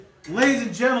Ladies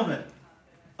and gentlemen,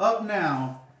 up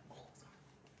now.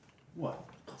 What?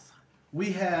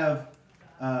 We have.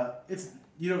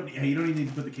 You don't even need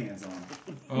to put the cans on.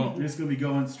 Oh. We're just gonna be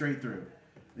going straight through.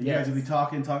 You guys will be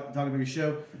talking about your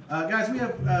show. Guys, we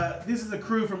have this is a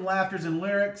crew from Laughter in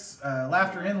Lyrics.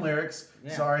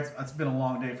 Yeah. Sorry, it's been a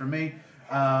long day for me.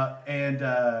 And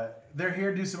they're here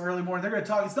to do some early morning. They're going to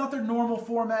talk. It's not their normal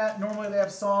format. Normally they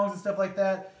have songs and stuff like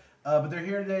that. But they're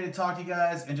here today to talk to you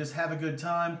guys and just have a good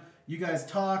time. You guys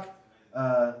talk.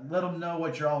 Let them know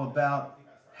what you're all about.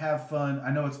 Have fun.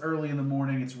 I know it's early in the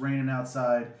morning. It's raining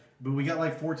outside. But we got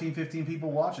like 14, 15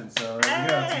 people watching. So there you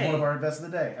go. It's one of our best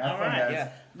of the day. Have fun, guys. Yeah.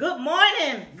 Good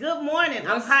morning. Good morning.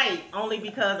 I'm hyped only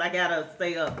because I got to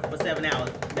stay up for 7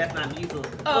 hours. That's not usual.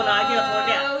 Oh, no, I get up work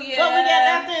out. Yeah. But we got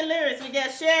Laughter in Lyrics. We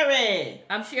got Sherry.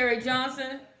 I'm Sherry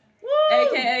Johnson,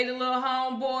 a.k.a. the little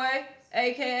homeboy,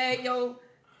 a.k.a. yo...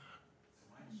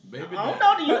 Baby I don't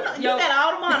know. You got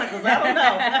all the monikers. I don't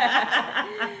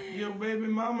know. Your baby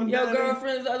mama. Your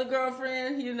girlfriend's other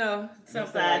girlfriend. You know. Your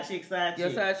side chick.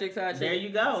 Your side chick. There you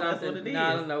go. Something. That's what it is. No,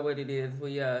 I don't know what it is.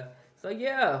 So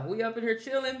yeah, we up in here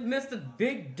chilling. Mr.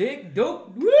 Big Dick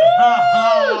Duke. Woo!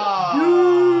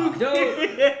 Duke.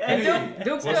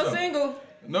 Duke's still single.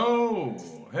 No.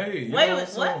 Hey.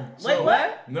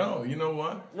 What? No, you know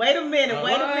what? Wait a minute.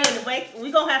 We're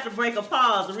going to have to break a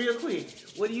pause real quick.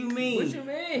 What do you mean? What you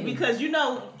mean? Because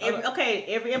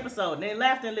every episode, in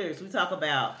Laughter and Lyrics, we talk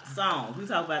about songs. We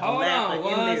talk about the laughter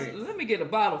in lyrics. Let me get a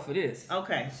bottle for this.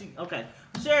 Okay.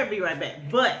 Sure, be right back.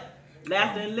 But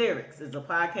Laughter and Lyrics is a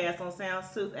podcast on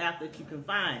SoundsTooth app that you can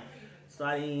find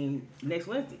starting next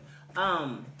Wednesday.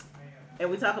 And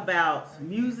we talk about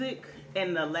music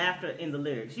and the laughter in the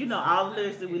lyrics. You know, all the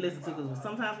lyrics that we listen to, because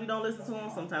sometimes we don't listen to them,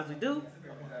 sometimes we do.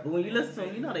 But when you listen to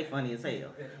them, you know they funny as hell.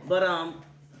 But,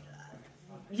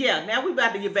 now we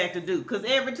about to get back to Duke. Because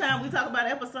every time we talk about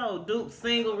an episode, Duke's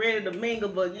single, ready to mingle.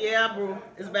 But yeah, bro,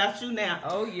 it's about you now.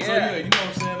 Oh, yeah. So, yeah, you know what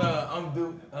I'm saying? I'm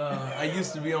Duke. I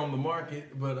used to be on the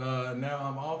market, but now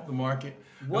I'm off the market.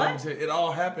 What? It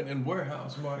all happened in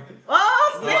warehouse market.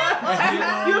 Oh,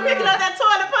 snap. You were picking up that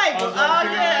toilet paper.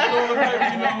 Toilet paper,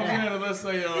 you know what I'm saying? Let's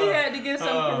say... he had to get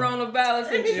some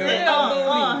coronavirus. He said,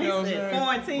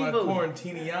 quarantine booty.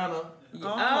 Quarantiniana. You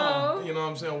know what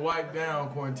I'm saying? Wipe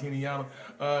down Quarantiniana.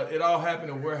 It all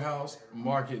happened in warehouse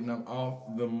market, and I'm off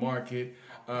the market.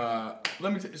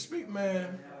 Let me speak,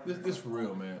 man. This for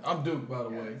real, man. I'm Duke, by the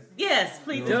way. Yes,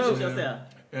 please introduce yourself.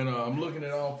 And I'm looking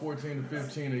at all 14 to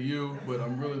 15 of you, but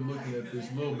I'm really looking at this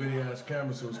little bitty ass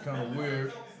camera, so it's kind of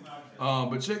weird.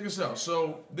 But check this out.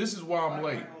 So this is why I'm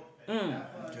late.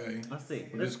 Okay. Let's see.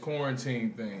 This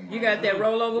quarantine thing. You got that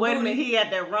rollover booty? Wait a minute, he got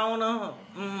that Rona.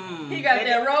 He got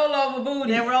that rollover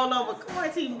booty. That rollover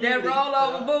quarantine booty. That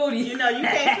rollover booty. You know, you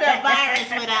can't spell virus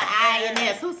without I and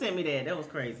S. Who sent me that? That was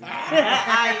crazy.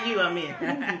 I and you, I mean.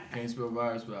 Can't spell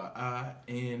virus without I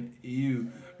and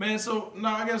you. Man, so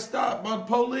now I got stopped by the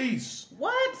police.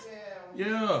 What?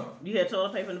 Yeah. You had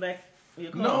toilet paper in the back of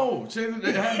your car? No. Check it.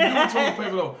 They had no toilet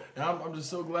paper though. And I'm just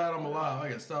so glad I'm alive. I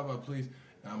got stopped by the police.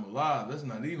 I'm alive. That's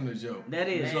not even a joke. That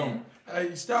is. So,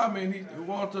 he stopped me and he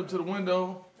walked up to the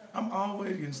window. I'm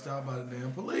always getting stopped by the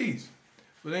damn police.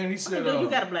 But then he said, you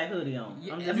got a black hoodie on.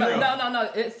 No.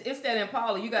 It's that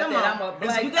Impala. You got that. I'm a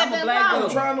black dude.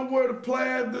 I'm trying to wear the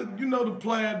plaid, the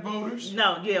plaid voters.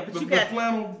 No, yeah, but you got the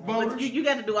flannel voters. But you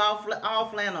got to do all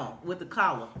flannel with the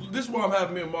collar. This is why I'm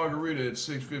having me a margarita at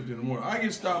 6:50 in the morning. I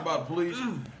get stopped by the police,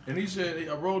 and he said,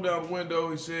 I rolled down the window.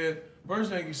 He said,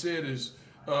 first thing he said is,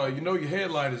 your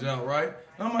headlight is out, right?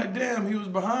 And I'm like, damn, he was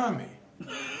behind me.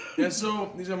 And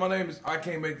so he said, I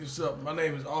can't make this up. My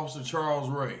name is Officer Charles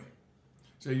Ray.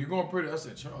 He said, you're going pretty. I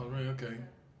said, Charles Ray, okay.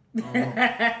 He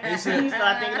said, you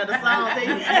start thinking of the song,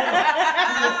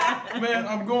 man,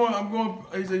 I'm going.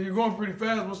 He said, you're going pretty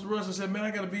fast. What's the rush? I said, man,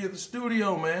 I got to be at the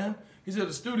studio, man. He said,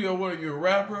 the studio, what, are you a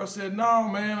rapper? I said, no,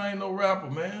 man, I ain't no rapper,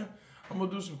 man. I'm going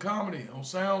to do some comedy on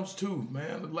SoundsTooth,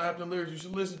 man. The Laughter and Lyrics, you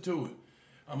should listen to it.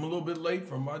 I'm a little bit late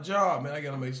from my job, man. I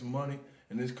got to make some money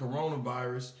in this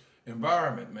coronavirus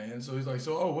environment, man. So he's like,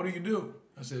 what do you do?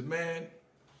 I said, man,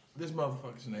 this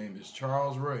motherfucker's name is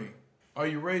Charles Ray. Are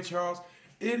you Ray Charles?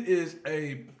 It is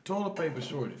a toilet paper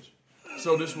shortage.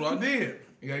 So this is what I did.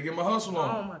 You got to get my hustle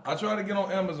on. I tried to get on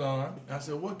Amazon. I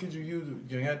said, what could you use?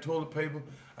 You got toilet paper.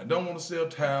 I don't want to sell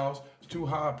towels. It's too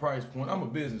high a price point. I'm a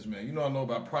businessman. You know I know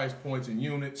about price points and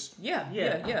units. Yeah.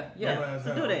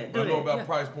 So do that. I know about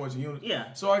price points and units.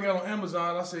 Yeah. So I got on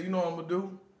Amazon. I said, you know what I'm going to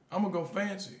do? I'm going to go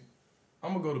fancy.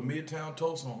 I'm going to go to Midtown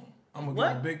Tulsa. I'm going to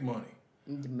get big money.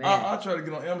 I try to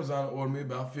get on Amazon and order me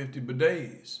about 50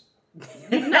 bidets. Ain't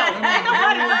nobody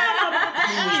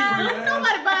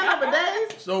buying no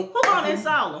bidets. So who gonna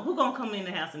install them? Who gonna come in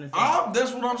the house and install them?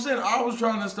 That's what I'm saying. I was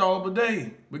trying to install a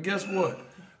bidet, but guess what?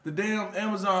 The damn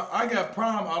Amazon, I got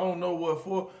Prime. I don't know what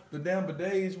for. The damn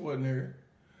bidets wasn't here,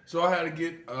 so I had to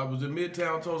get. I was in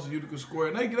Midtown, Tulsa, Utica Square,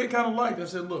 and they kind of liked it. I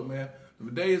said, look, man, the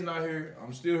bidet is not here.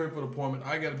 I'm still here for the appointment.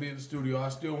 I got to be at the studio. I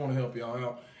still want to help y'all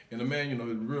out. And the man,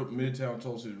 real Midtown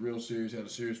Tulsa is real serious. Had a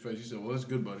serious face. He said, well, that's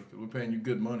good, buddy, because we're paying you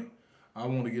good money. I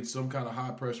want to get some kind of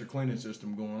high pressure cleaning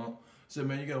system going on. I said,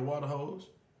 man, you got a water hose?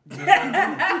 I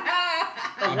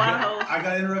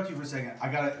gotta interrupt you for a second. I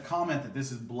gotta comment that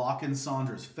this is blocking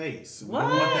Sandra's face. We don't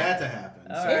want that to happen.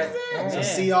 So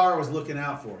CR was looking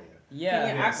out for you.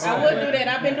 Yeah. I wouldn't do that.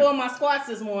 I've been doing my squats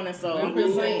this morning, so I'm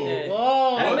just saying.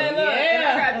 Whoa. Hey, man, look,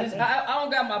 I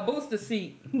don't got my booster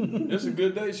seat. It's a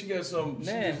good day. She got some. She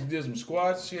just did some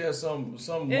squats. She had some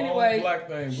anyway, long black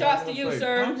thing. Shouts to you,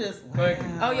 sir. I'm just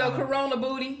on your Corona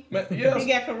booty. Man, yes. He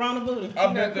got Corona booty.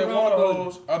 I bent that water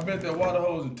hose. I bent that water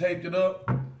hose and taped it up.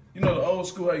 You know the old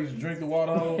school how you used to drink the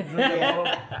water hose.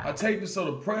 I taped it so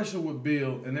the pressure would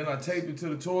build, and then I taped it to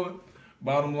the toilet.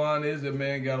 Bottom line is that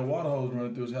man got a water hose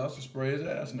running through his house to spray his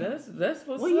ass now. That's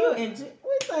what's well, up. We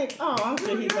think, I'm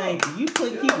sure he thinks you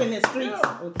keeping the streets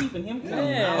or keeping him clean.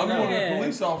 Yeah. I'm going to the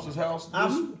police officer's house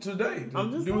today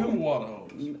to do him a water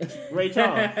hose. Ray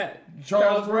Charles.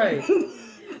 Charles Ray.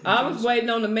 I was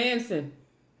waiting on the Manson.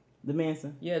 The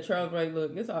Manson. Yeah, Charles Ray.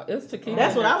 Look, it's tequila.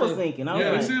 That's what I was thinking.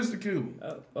 This is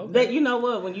tequila. Okay. But you know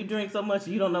what? When you drink so much,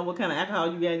 you don't know what kind of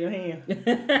alcohol you got in your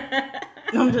hand.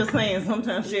 I'm just saying,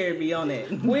 sometimes Sherry be on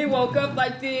that. We woke up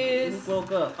like this. We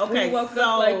woke up. Okay, we woke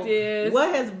up like this.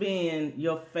 What has been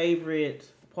your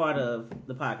favorite part of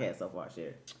the podcast so far,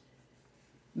 Sherry?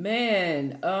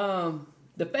 Man,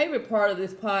 the favorite part of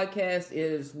this podcast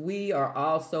is we are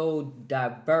also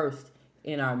diverse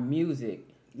in our music.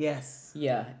 Yes.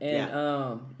 Yeah,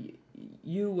 and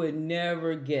you would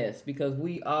never guess because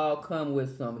we all come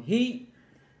with some heat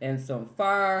and some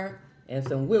fire and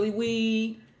some willy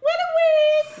weed.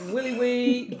 Willy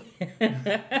weed.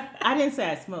 I didn't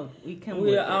say I smoke. We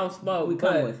don't smoke. We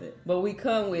come with it. But we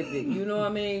come with it. You know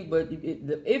what I mean? But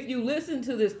if you listen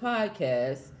to this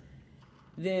podcast,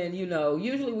 then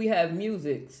usually we have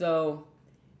music, so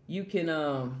you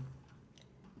can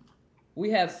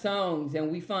we have songs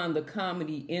and we find the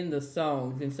comedy in the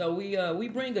songs, and so we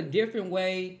bring a different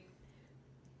way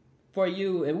for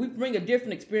you, and we bring a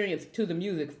different experience to the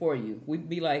music for you. We'd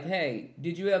be like, hey,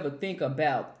 did you ever think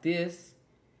about this?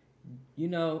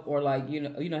 Or like,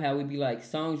 how we'd be like,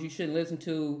 songs you shouldn't listen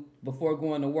to before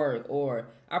going to work, or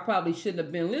I probably shouldn't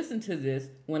have been listening to this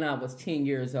when I was 10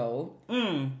 years old.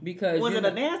 Because was it a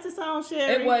nasty song,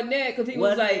 Sherry? It wasn't that, because he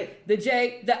was like, the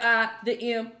J, the I, the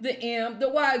M, the M, the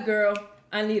Y girl,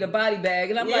 I need a body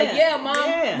bag. And I'm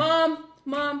like,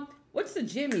 Mom, what's a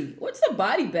Jimmy? What's a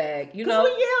body bag? Because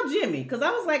we yelled Jimmy. Because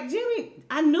I was like, Jimmy,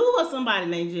 I knew of somebody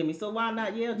named Jimmy, so why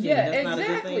not yell Jimmy? Yeah, that's exactly, not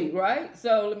a good thing. right?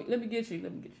 So let me get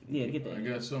you. Yeah, get that. I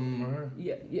got some of her.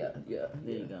 Yeah. There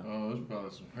you go. Oh, there's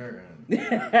probably some hair in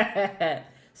it.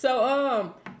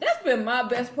 So that's been my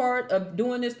best part of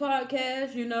doing this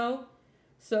podcast,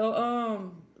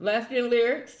 So last in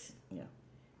lyrics. Yeah.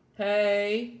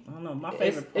 Hey. I don't know, my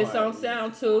favorite part. It's on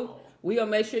SoundsTooth. We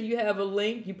gonna make sure you have a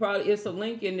link. It's a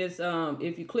link in this.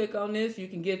 If you click on this, you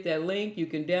can get that link. You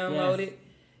can download it.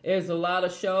 There's a lot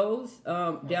of shows.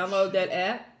 Download that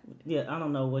app. Yeah, I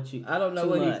don't know what he's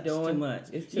doing. Too much.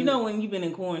 When you've been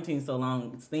in quarantine so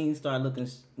long, things start looking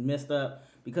messed up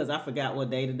because I forgot what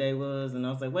day today was, and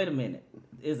I was like, wait a minute,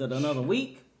 is it another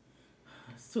week?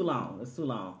 It's too long.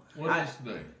 What is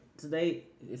today? Today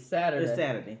is Saturday. It's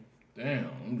Saturday.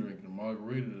 Damn, I'm drinking a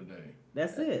margarita today.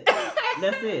 That's it.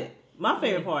 That's it. My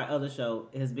favorite part of the show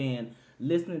has been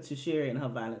listening to Sherry and her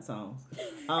violent songs.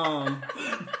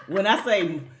 When I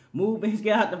say move and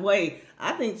get out the way,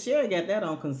 I think Sherry got that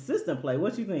on consistent play.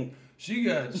 What you think? She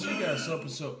got something.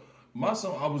 So my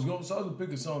song, I was to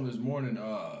pick a song this morning.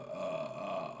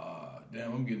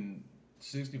 Damn, I'm getting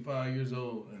 65 years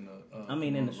old, and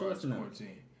in the shorts now.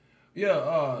 14. Yeah,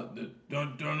 the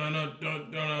dun dun dun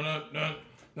dun dun dun dun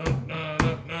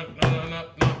dun dun dun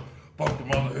dun. Fuck the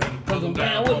mother hitters, put them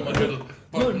down, fuck my hitters,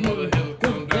 fuck the mother hitters,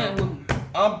 put them down.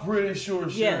 I'm pretty sure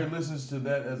Sherry listens to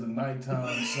that as a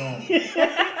nighttime song.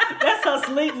 That's her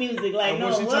sleep music. Like, no,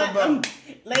 what? I'm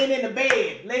laying in the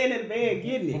bed,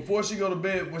 getting it. Before she go to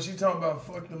bed, when she talking about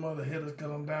fuck the mother hitters,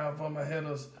 cause I'm down for my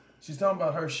hitters, she's talking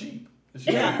about her sheep.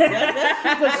 Yeah,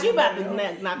 that's because she about to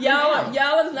knock you down.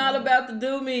 Y'all is not about to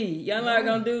do me. Y'all not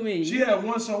gonna do me. She had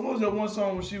one song. What was that one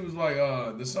song where she was like,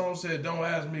 the song said, "Don't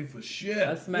ask me for shit."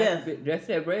 I smack a bitch. That's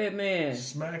that red man.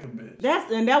 Smack a bitch.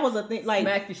 That was a thing. Like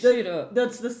Smack the shit up. The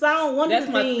song. That's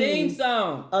my theme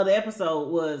song of the episode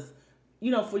was,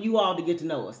 for you all to get to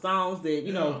know us. Songs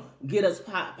that get us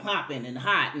popping and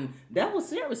hot, and that was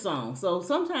Sherry's song. So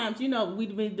sometimes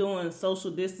we've been doing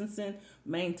social distancing.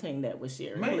 Maintain that with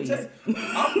Sherry, please.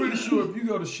 I'm pretty sure if you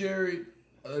go to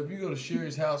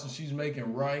Sherry's house and she's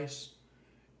making rice,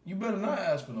 you better not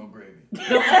ask for no gravy.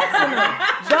 Don't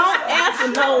ask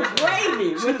for no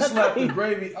gravy. Should have slapped the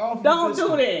gravy off. Don't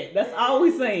do that. That's all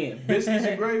we saying. Biscuits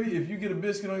and gravy. If you get a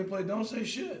biscuit on your plate, don't say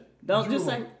shit. Don't just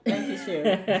say thank you,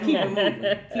 Sherry. Keep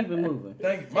it moving.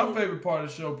 Thank you. My favorite part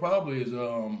of the show probably is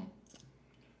I'm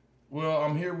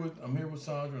here with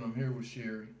Sandra and I'm here with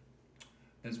Sherry.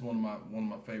 It's one of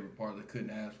my favorite parts. I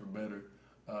couldn't ask for better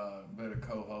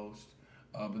co-host.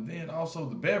 But then also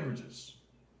the beverages.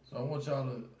 So I want y'all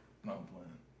to. No, I'm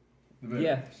playing. The beverages.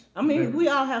 Yeah. I mean, we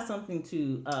all have something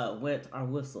to wet our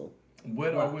whistle.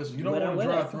 Wet our whistle. You don't want a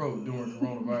dry throat during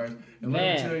coronavirus. And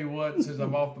let me tell you what, since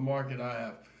I'm off the market, I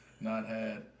have not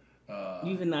had.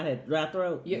 You've not had dry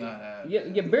throat?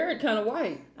 Your beard kind of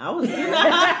white. We were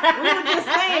just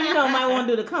saying, might want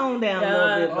to do the comb down a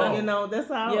little bit, but that's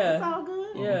all. Yeah. It's all good.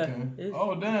 Yeah. Okay.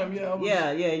 Oh damn!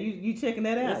 Yeah. You checking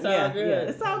that out? It's all good. Yeah.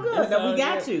 It's all good. We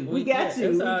got you. We got you.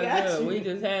 It's We all got good. you. We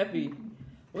just happy.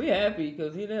 We happy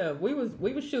because we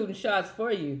was shooting shots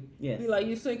for you. Yes. Be like,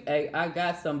 you think, hey, I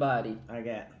got somebody.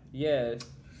 Yes.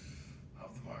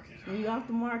 Off the market. We off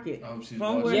the market.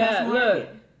 From where yeah. Look.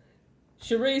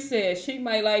 Cherie said she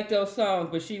might like those songs,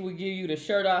 but she would give you the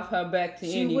shirt off her back to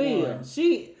anyone.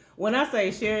 When I say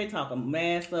Sherry talking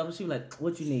mad stuff, she was like,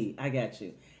 what you need? I got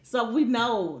you. So we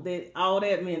know that all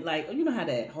that meant, like, you know how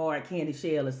that hard candy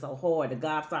shell is so hard, the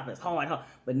gobstopper is hard,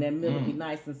 but that middle be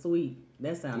nice and sweet.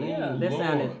 That sounded,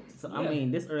 I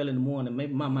mean, this early in the morning,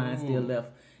 maybe my mind still left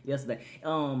yesterday.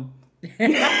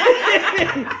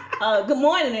 Good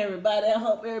morning, everybody. I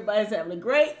hope everybody's having a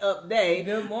great day.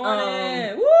 Good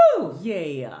morning. Woo!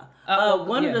 Yeah.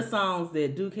 One of the songs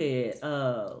that Duke had,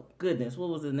 goodness, what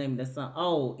was the name of that song?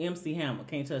 Oh, MC Hammer,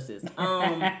 Can't Touch This.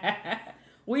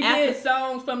 We did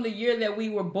songs from the year that we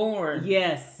were born.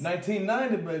 Yes.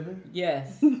 1990, baby.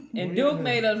 Yes. And Duke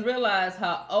made us realize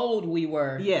how old we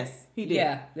were. Yes, he did.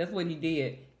 Yeah, that's what he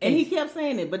did. And he kept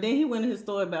saying it, but then he went in his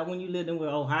story about when you lived in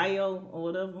Ohio or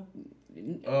whatever.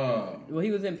 Well,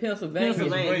 he was in Pennsylvania.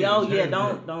 Oh yeah,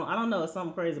 don't. I don't know. It's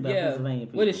something crazy about Pennsylvania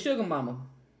people. With his sugar mama.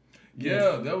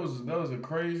 Yeah, that was a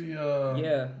crazy.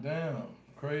 Damn,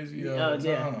 crazy.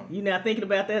 Time. You now thinking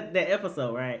about that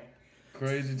episode, right?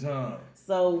 Crazy time.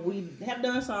 So we have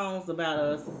done songs about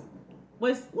us.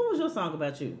 What was your song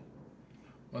about you?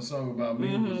 My song about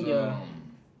me was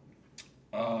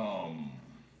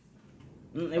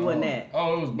it wasn't that.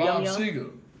 Oh, it was Bob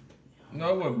Seger.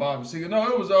 No, it wasn't Bob Seger.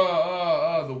 No, it was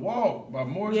The Walk by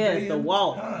Morris Day. Yes, The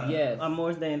Walk. Yes, by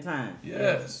Morris Day and Time.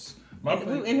 Yes. We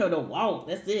in here, The Walk.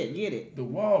 That's it. Get it. The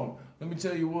Walk. Let me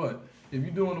tell you what. If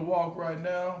you're doing The Walk right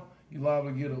now, you liable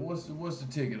to get what's the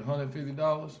ticket?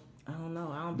 $150? I don't know.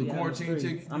 I don't. The quarantine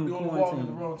ticket. You're doing The Walk at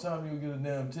the wrong time, you'll get a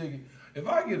damn ticket. If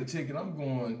I get a ticket, I'm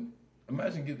going. I'm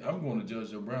going to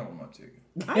Judge Joe Brown with my ticket.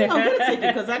 I ain't gonna get a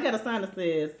ticket because I got a sign that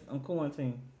says I'm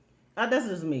quarantined. That's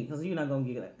just me because you're not gonna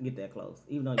get that close,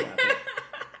 even though y'all.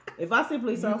 If I see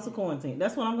police officer quarantine,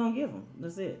 that's what I'm gonna give them.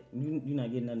 That's it. You're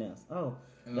not getting nothing else. Oh,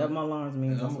 that my alarms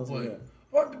means I'm supposed to do that.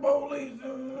 Fuck the police.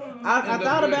 I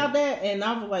thought about that and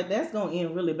I was like, that's gonna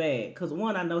end really bad. Because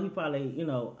one, I know he probably,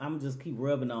 I'm just keep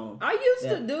rubbing on him. I used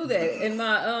to do that in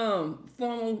my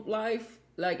formal life.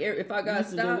 Like if I got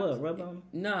stopped. Do what? Rub on?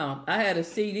 No, I had a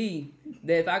CD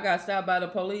that if I got stopped by the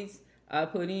police, I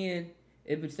put in.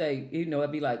 It would say,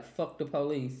 it'd be like, fuck the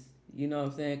police. You know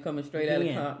what I'm saying? Coming straight out of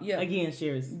camp. Yeah. Again,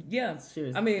 Sherry. Yeah.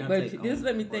 Sherry. I mean, but just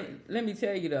let me think. Right. Let me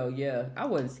tell you though. Yeah, I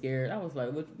wasn't scared. I was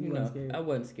like, what? I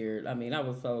wasn't scared. I mean, I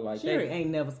was so like. Sherry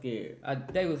ain't never scared.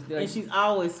 They was. And she's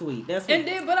always sweet. That's. What, and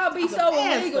then, but I'll be so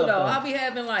illegal though. I'll be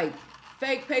having like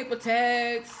fake paper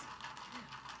tags,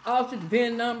 altered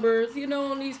VIN numbers.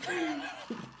 On these.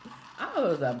 I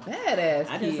was a badass.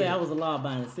 I didn't say I was a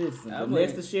law-abiding citizen. But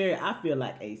next to Sherry, I feel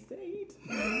like a saint.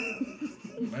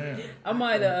 Man. I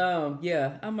might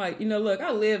I might, look,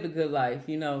 I lived a good life,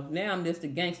 now I'm just a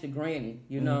gangster granny,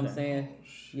 what I'm saying? Oh,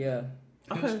 yeah.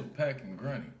 Pistol packing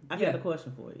granny. I got a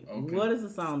question for you. Okay. What is a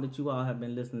song that you all have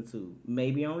been listening to,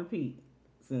 maybe on repeat,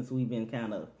 since we've been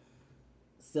kind of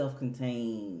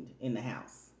self-contained in the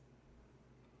house?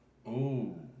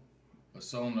 Ooh. a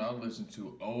song that I listen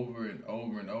to over and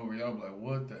over and over. Y'all be like,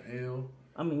 what the hell?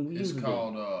 I mean, It's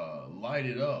called Light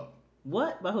It Up.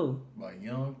 What? By who? By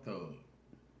Young Thug.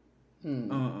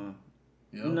 Yeah.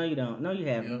 No, you don't. No, you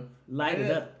haven't. Yeah. Light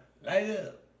it up. Light it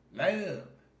up. Light it up.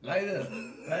 Light it up.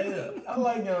 Light it up. I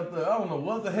like Young Thug. I don't know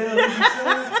what the hell he be saying.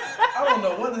 I don't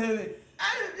know what the hell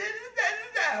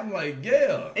I'm like,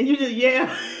 yeah. And you just,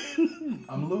 yeah.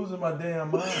 I'm losing my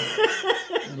damn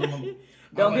mind.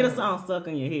 Don't get a song stuck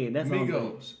in your head. That's all.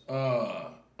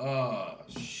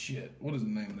 Migos. Shit. What is the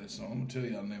name of that song? I'm gonna tell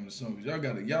y'all the name of the song. Y'all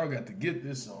got to get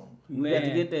this song. You got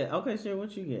to get that. Okay, sure.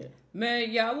 What you get?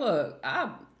 Man, y'all look.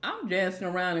 I'm dancing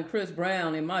around in Chris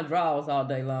Brown in my drawers all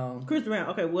day long. Chris Brown.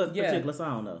 Okay, what particular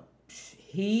song though?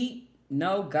 Heat,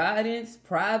 No Guidance,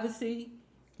 Privacy.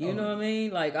 You know what I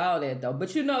mean? Like all that though.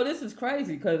 But you know, this is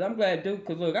crazy because I'm glad Duke.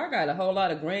 Because look, I got a whole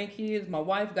lot of grandkids. My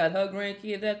wife got her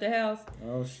grandkids at the house.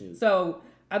 Oh shoot. So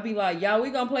I be like, y'all, we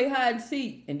gonna play hide and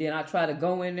seek, and then I try to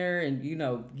go in there and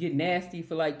get nasty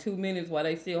for like 2 minutes while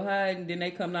they still hide, and then they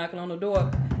come knocking on the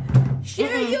door.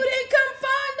 Sherry, you didn't come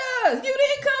find us. You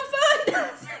didn't come find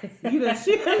us.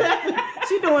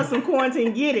 She doing some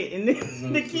quarantine get it, and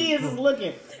the kids is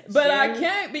looking. But Sherry? I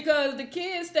can't because the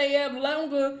kids stay up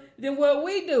longer than what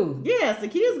we do. Yes, the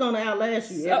kids gonna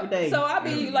outlast you every day. So I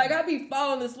be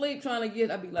falling asleep trying to get.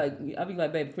 I be like,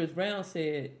 baby, Chris Brown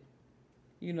said.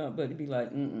 But it'd be like,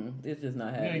 it's just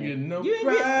not happening. You ain't getting no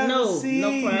privacy.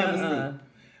 No privacy.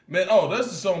 Man, that's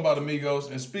the song about Amigos.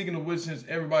 And speaking of which, since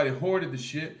everybody hoarded the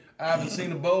shit, I haven't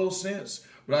seen the Bowl since,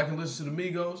 but I can listen to the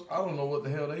Migos. I don't know what the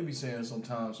hell they be saying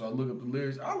sometimes, so I look up the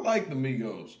lyrics. I like the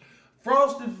Migos.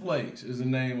 Frosted Flakes is the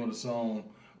name of the song.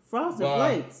 Frosted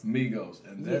Flakes? Migos.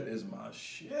 And that is my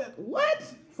shit. What?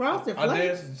 Frosted Flakes? I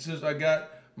danced since I got...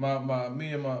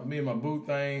 me and my boo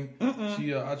thing.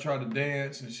 I tried to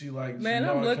dance and she like. Man,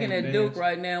 I'm looking at Duke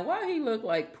right now. Why he look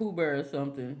like Pooh Bear or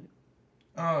something?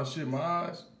 Oh shit, my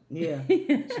eyes. Yeah,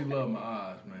 she loved my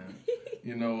eyes, man.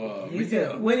 He came in and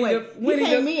said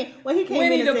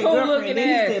girlfriend. Then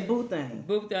he said boo thing.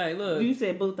 Boo thing. Look, you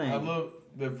said boo thing. I love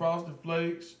the Frosted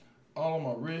Flakes all on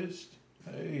my wrist.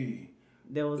 Hey,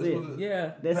 that was it.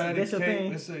 Yeah, that's your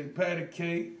thing. They say patty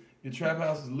cake. Your trap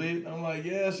house is lit. I'm like,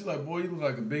 yeah. She's like, boy, you look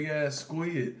like a big ass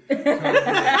squid. You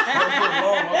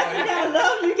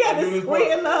gotta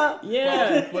squid up.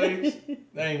 Yeah. Flakes.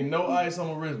 There ain't no ice on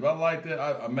my wrist, but I like that.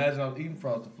 I imagine I was eating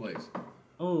Frosted Flakes.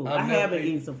 Oh, I have been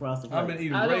eating some Frosted Flakes. I've been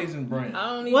eating Raisin Bran.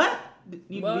 I don't eat. What?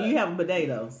 You have a bidet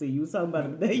though. See, you was talking about a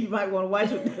bidet. You might want to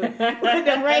watch it.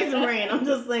 That Raisin Bran. I'm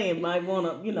just saying, might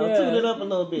want to, tune it up a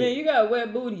little bit. Man, you got a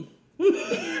wet booty.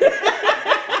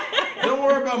 Don't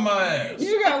worry about my ass.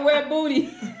 You got wet booty.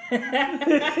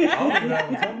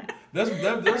 That's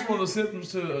one of the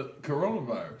symptoms to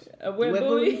coronavirus. A wet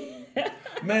booty.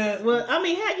 Man. Well, I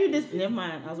mean, how you never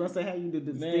mind. I was gonna say how you do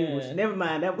distinguish. Man. Never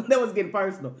mind. That was getting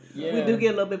personal. Yeah. We do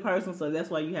get a little bit personal, so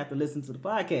that's why you have to listen to the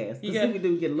podcast. Because we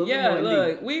do get a little bit more.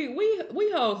 Yeah, look,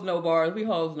 we holds no bars. We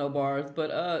holds no bars.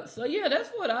 But so yeah, that's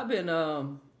what I've been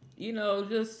I've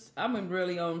been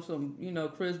really on some,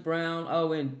 Chris Brown.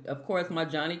 Oh, and of course my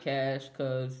Johnny Cash,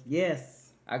 cause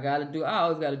yes, I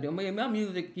always gotta do. My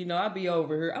music, I be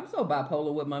over here. I'm so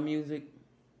bipolar with my music.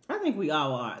 I think we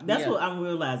all are. That's what I'm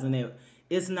realizing, that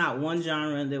it's not one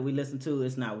genre that we listen to.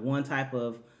 It's not one type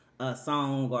of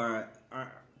song or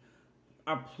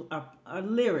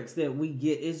lyrics that we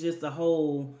get. It's just a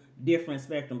whole different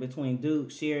spectrum between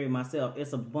Duke, Sherry, myself.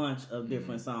 It's a bunch of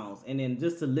different songs, and then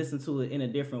just to listen to it in a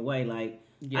different way. Like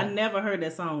I never heard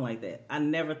that song like that. I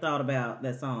never thought about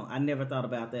that song. I never thought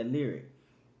about that lyric.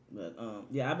 But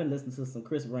I've been listening to some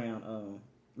Chris Brown,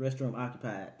 Restroom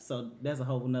Occupied. So that's a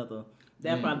whole nother.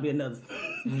 That'd probably be another.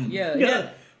 Yeah.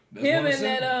 Him and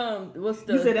that what's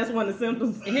the? You said that's one of the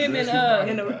symptoms. Him and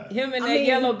that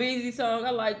Yellow Beezy song. I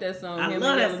like that song. I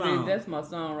love that song. That's my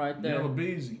song right there. Yellow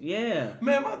Beezy. Yeah.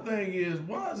 Man, my thing is,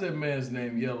 why is that man's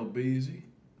name Yellow Beezy?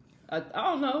 I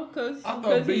don't know, cause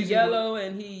he's yellow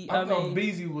and he. I thought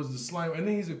Beezy was the slang, and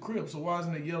then he's a Crip. So why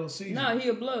isn't it Yellow Caesar? No, he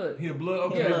a blood. He a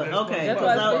blood. Okay. Okay.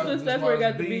 That's where he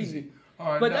got the Beezy.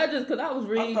 All right, but that's just because I was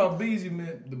reading. I thought Beezy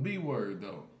meant the B word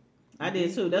though. I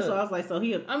did too. That's why I was like, so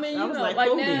he. I mean, like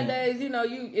nowadays,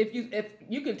 if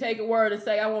you can take a word and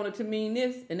say I want it to mean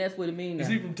this, and that's what it means. Is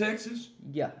he from Texas?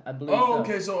 Yeah, I believe.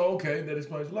 Okay, that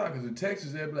explains a lot. Because in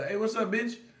Texas, they'd be like, "Hey, what's up,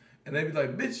 bitch?" And they'd be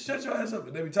like, "Bitch, shut your ass up."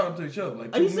 And they be talking to each other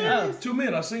like two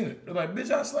men. I seen it. They're like, "Bitch,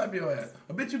 I'll slap your ass."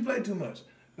 A bitch, you play too much.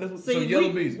 So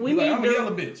Yellow Beezy. I'm a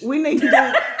yellow bitch. We need to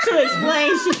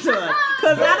explain shit to us,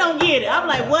 because I don't get it. I'm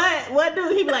like, what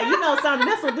dude? He be like, something.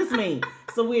 That's what this means.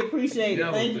 So we appreciate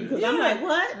it. Thank you. Because I'm like,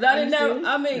 what?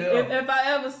 If I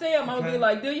ever see him, I'm going to be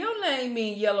like, do your name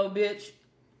mean yellow bitch?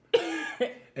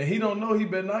 And he don't know, he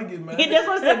better not get mad. That's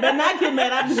what I said. Better not get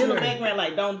mad. I be in the background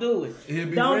like, don't do it.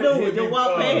 Don't do it. Just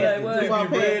walk past it. He'll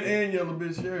be red and yellow,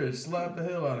 bitch. Sure, slap the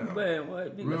hell out of him. Man,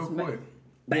 what? Real quick.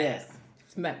 Yes.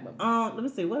 Smack my. Let me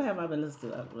see. What have I been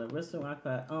listening to? Restaurant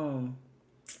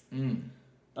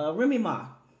Remy Ma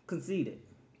conceded.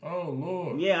 Oh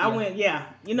Lord. Yeah, I went. Yeah,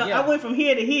 I went from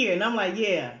here to here, and I'm like,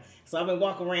 yeah. So I've been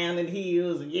walking around in the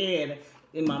hills, and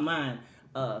in my mind,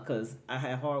 cause I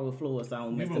have hardwood floors, so I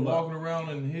don't mess them up. You been walking around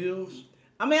in the hills?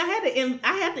 I mean, I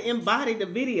had to embody the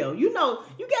video. You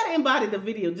gotta embody the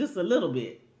video just a little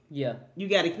bit. Yeah. You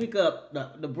gotta pick up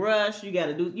the brush. You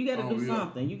gotta do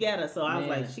something. You gotta. So I was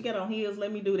like, she got on heels.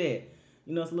 Let me do that.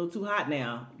 It's a little too hot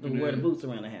now to wear the boots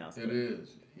around the house. It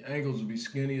is. Your ankles will be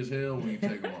skinny as hell when you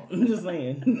take them off. I'm just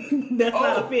saying. That's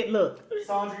not a fit look.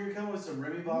 Sandra, you're coming with some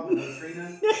Remy Bob and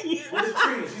Latrina? Where's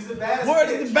Trina? She's the baddest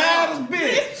Where's the baddest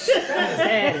bitch?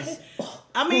 Baddest.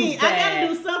 I mean, I gotta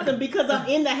do something because I'm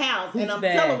in the house and I'm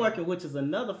teleworking, which is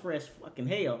another fresh fucking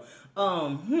hell.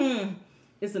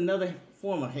 It's another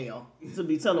form of hell to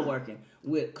be teleworking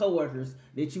with coworkers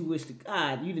that you wish to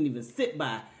God you didn't even sit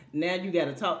by. Now you got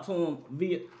to talk to them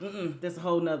via. That's a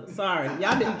whole nother. Sorry,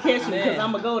 y'all didn't catch me because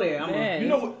I'm gonna go there. You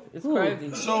know what? It's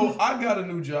crazy. So I got a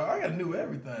new job. I got new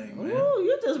everything, man. Ooh,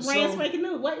 you just ran spanking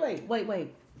new. Wait.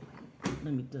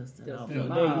 Let me dust it off. There you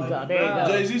go. There you go.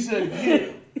 Jay-Z said,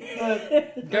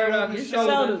 "Get dirt off your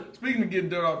shoulder." Speaking of getting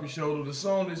dirt off your shoulder, the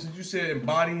song that since you said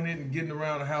embodying it and getting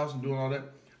around the house and doing all that,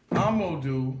 I'm gonna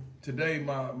do today.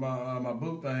 My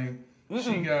boo thing.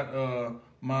 She got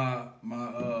my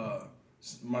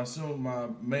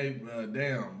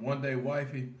one day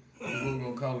wifey. We're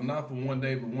gonna call her not for one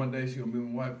day, but one day she gonna be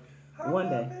my wife. One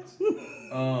day.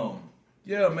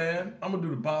 Yeah, man. I'm gonna do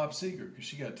the Bob Seger because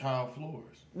she got tile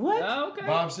floors. What? Okay.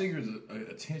 Bob Seger is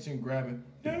attention grabbing.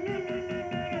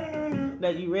 Now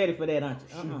you ready for that, aren't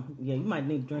you? Yeah, you might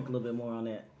need to drink a little bit more on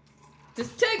that.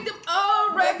 Just take them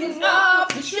old records off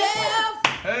the shelf.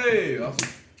 Hey,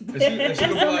 and she'll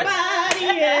be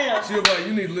like,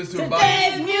 you need to listen to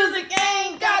Today's music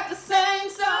ain't got the same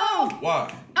song.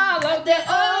 Why? I like that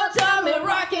old Tommy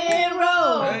rock and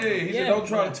roll. Hey, he said, don't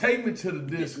try to take me to the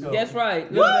disco. That's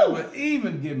right. Woo!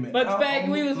 Even give me. But the fact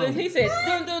he said,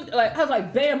 like, I was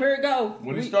like, bam, here it go.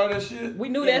 When he started that shit, we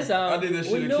knew that song. I did that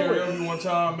shit at karaoke one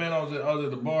time, man. I was at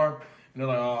the bar. And they're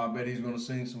like, oh, I bet he's going to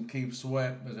sing some Keep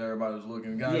Sweat as everybody was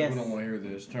looking. Guys, we don't want to hear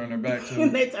this. Turn their back to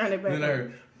him. They turn it back. Then they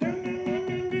heard,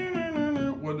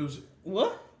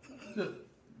 what?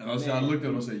 And I looked at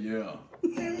him and said, yeah.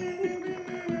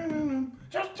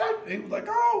 He was like,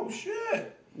 oh,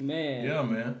 shit. Man. Yeah,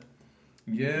 man.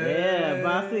 Yeah,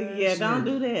 bossy. Yeah, don't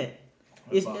do that.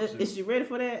 Is she ready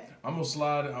for that? I'm going to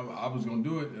slide. I was going to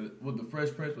do it with the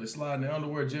Fresh Prince. They slide in their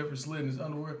underwear. Jeffrey slid in his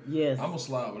underwear. Yes. I'm going to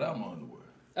slide without my underwear.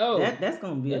 Oh, that's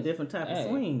gonna be a different type of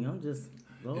swing. I'm just.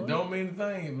 Lord. It don't mean a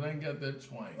thing if it ain't got that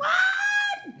swing. What?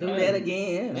 Do that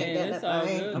again. Man, it's all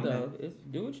good though.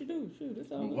 Do what you do. Shoot, it's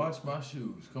all good. Watch my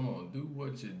shoes. Come on, do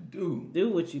what you do. Do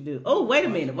what you do. Oh, wait a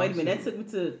minute. That took me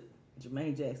to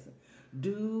Jermaine Jackson.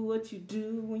 Do what you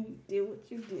do when you did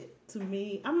what you did to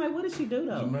me. I'm like, what did she do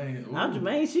though?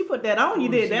 Jermaine, she put that on you.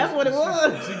 That's what it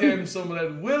was. She gave him some of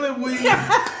that Willie weed.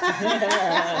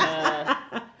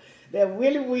 That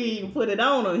Willie weed, put it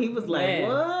on him. He was like,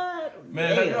 what?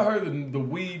 Man, have y'all heard the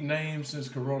weed name since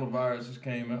coronavirus just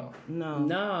came out?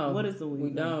 No. What is the weed? We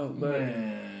don't. But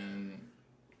man,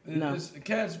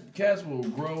 cats will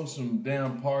grow some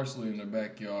damn parsley in their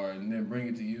backyard and then bring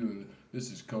it to you.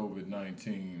 This is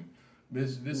COVID-19.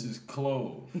 This is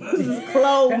clove. This is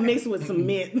clove mixed with some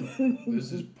mint.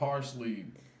 This is parsley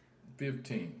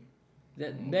 15.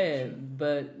 But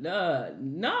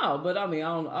I mean,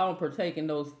 I don't partake in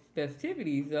those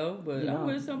festivities though. But I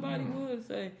wish somebody would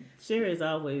say. Sherry's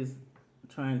always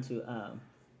trying to,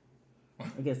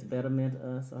 I guess, betterment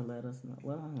us or let us know.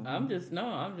 Well, I'm just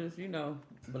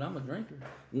but I'm a drinker.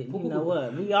 You know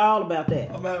what? We all about that.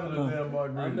 I'm having a damn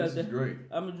margarita. This is great.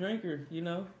 I'm a drinker.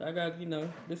 I got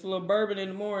this little bourbon in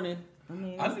the morning. We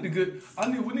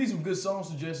need some good song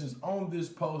suggestions on this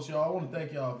post, y'all. I want to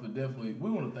thank y'all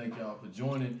for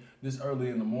joining this early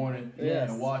in the morning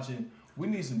and watching. We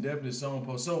need some definite song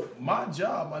posts. So my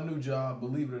new job,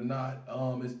 believe it or not,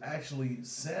 is actually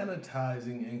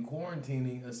sanitizing and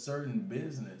quarantining a certain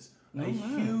business,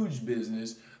 huge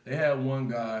business. They had one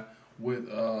guy with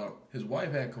his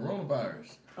wife had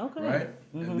coronavirus, right?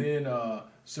 Mm-hmm. And then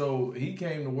so he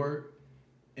came to work.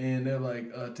 And they're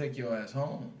like, take your ass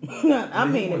home.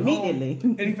 Immediately.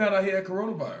 And he found out he had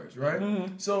coronavirus, right?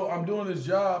 Mm-hmm. So I'm doing this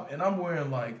job, and I'm wearing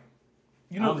like,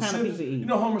 Homer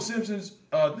Simpson's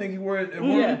thing he wears at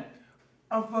work? Yeah.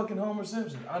 I'm fucking Homer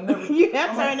Simpson. I never. You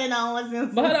have turned it on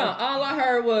since. But hold on, all I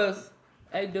heard was,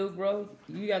 "Hey, dude, bro,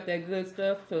 you got that good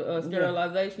stuff to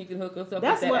sterilization. You can hook us up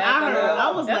That's with that what I heard.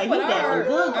 alcohol." I was That's like, what he I got heard. the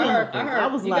good chemicals. I heard. I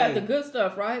was you like, got the good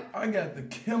stuff, right? I got the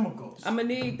chemicals. I'm gonna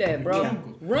need that, bro.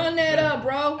 Chemicals. Run that up,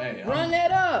 bro. Hey, Run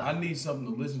that up. I need something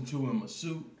to listen to in my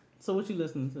suit. So what you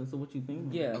listening to? So what you think?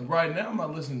 Yeah. Right now, I'm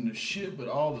not listening to shit, but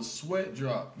all the sweat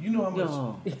drop. You know how much?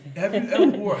 Yo. Have you ever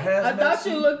wore a hazmat I thought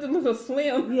suit? you looked a little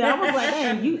slim. Yeah, I was like,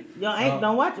 damn,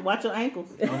 don't watch your ankles.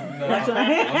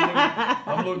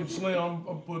 I'm looking slim.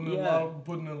 I'm putting in Yeah.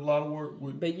 putting in a lot of work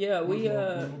with. But yeah, with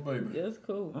my baby. That's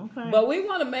cool. Okay. But we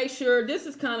want to make sure this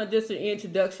is kind of just an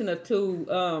introduction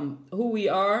to who we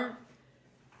are.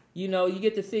 You know, you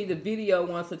get to see the video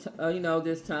once, this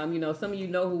time. You know, some of you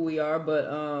know who we are, but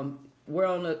we're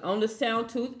on the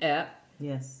SoundsTooth app.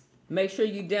 Yes. Make sure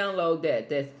you download that.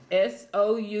 That's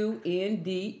SoundsTooth.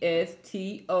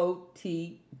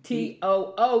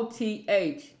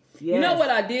 Yes. You know what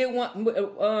I did want?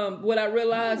 What I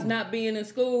realized not being in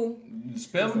school.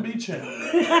 Spelling bee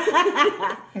challenge.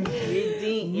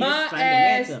 My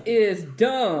ass is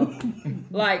dumb.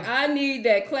 Like I need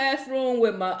that classroom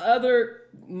with my other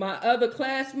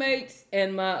classmates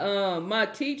and my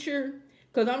teacher,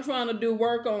 because I'm trying to do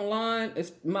work online.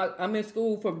 I'm in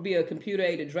school to be a computer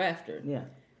aided drafter. Yeah.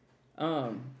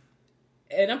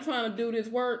 And I'm trying to do this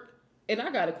work, and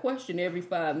I got a question every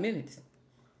 5 minutes.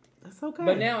 That's okay.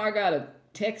 But now I gotta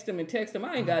text them.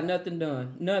 I ain't got nothing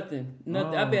done. Nothing.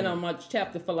 I've been on my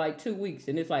chapter for like 2 weeks,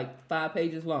 and it's like 5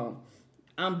 pages long.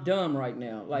 I'm dumb right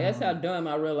now. Like that's how dumb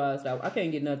I realized I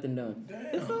can't get nothing done.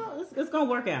 It's gonna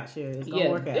work out, Sherry. It's gonna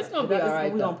work out. It's gonna be all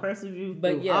right. We're gonna persevere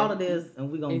But through all of this,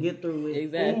 and we're gonna get through it.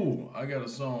 Exactly. Ooh, I got a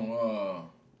song.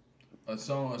 A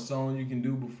song you can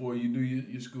do before you do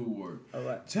your schoolwork. All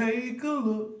right. Take a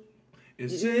look.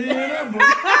 It's in a book.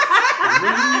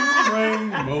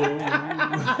 Rainbow.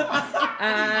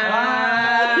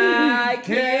 I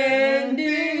can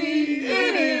do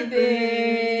anything.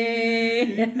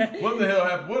 What the hell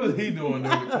happened? What is he doing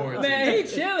during the quarantine? Man, he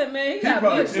chilling, man. He got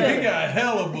Probably, books. he got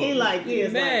hella books. He like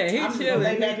this, Man, like, he I'm chilling.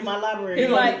 Lay back in my library. He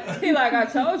like I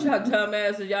told y'all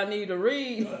dumbasses, y'all need to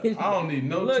read. I don't need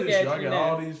no Look tissue. at I you got now.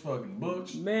 all these fucking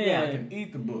books. Man. I can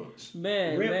eat the books.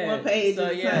 Man, Rip one page So,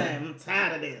 at a yeah. time. I'm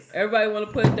tired of this. Everybody want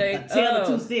to put their Tell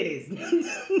the two cities.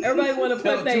 everybody want to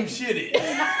Tell put them their too shitty.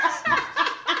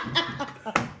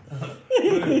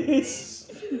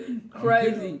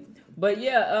 crazy. But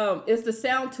yeah, it's the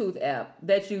SoundsTooth app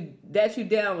that you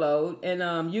download,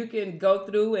 and you can go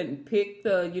through and pick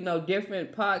the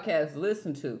different podcasts to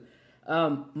listen to.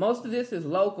 Most of this is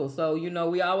local, so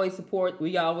we always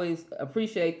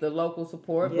appreciate the local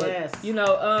support. Yes.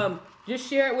 But just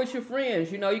share it with your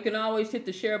friends. You can always hit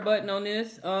the share button on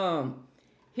this.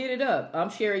 Hit it up. I'm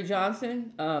Sherry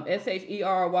Johnson,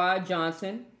 Shery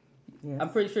Johnson. Yes. I'm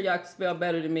pretty sure y'all can spell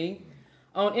better than me.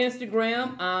 On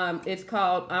Instagram, it's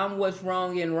called I'm What's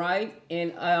Wrong and Right,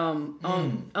 and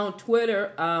on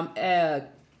Twitter,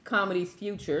 at Comedy's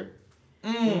Future.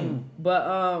 But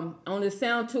on the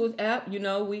SoundsTooth app,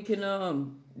 we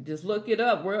can just look it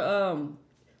up. We're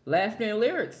Laughter and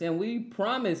Lyrics, and we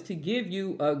promise to give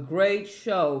you a great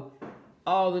show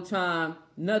all the time.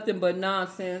 Nothing but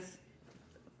nonsense,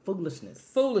 Foolishness.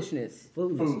 foolishness.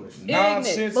 Foolish.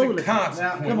 Nonsense Foolish. and Now,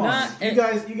 consequences. come on, Not-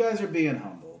 you guys are being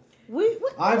humble.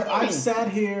 I've sat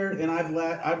here and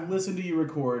I've listened to you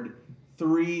record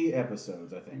 3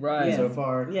 episodes, I think, Right. so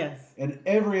far. Yes. And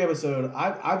every episode,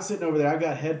 I'm sitting over there. I've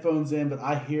got headphones in, but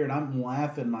I hear it. I'm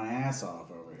laughing my ass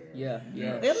off over here.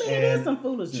 Yeah. I mean, it is some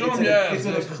foolishness. Show 'em your ass. It's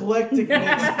an eclectic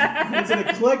mix. It's an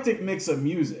eclectic mix of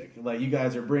music. Like you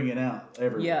guys are bringing out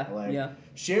everywhere. Yeah.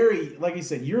 Sherry, like you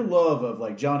said, your love of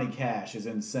like Johnny Cash is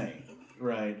insane,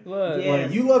 right? Look. Yeah.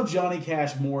 Like you love Johnny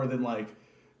Cash more than like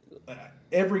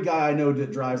every guy I know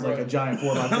that drives like a giant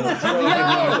 4x4 truck and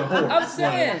rides a horse. I'm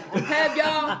saying, have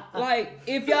y'all,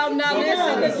 if y'all not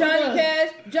listening to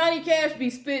Johnny Cash be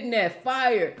spitting that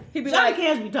fire. He be Johnny like,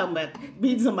 Cash be talking about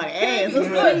beating somebody's ass. he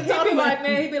be like,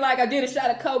 man, he be like, I did a shot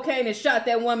of cocaine and shot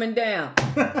that woman down.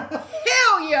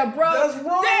 Hell yeah, bro. That's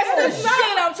wrong. That's the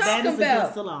shit I'm That talking is about.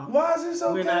 against the law. Why is this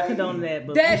okay? We're not condoning that,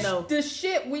 but That's we know. the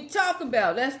shit we talk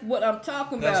about. That's what I'm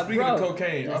talking Now, about, speaking bro. of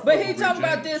cocaine, I But fuck he with talking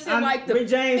Rick about James. this in like the Rick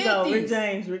James,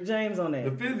 50s. Rick James on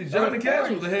that. The 50s. Johnny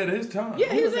Cash was ahead of his time. Yeah,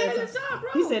 He he's was ahead at of his time, bro.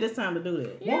 He said it's time to do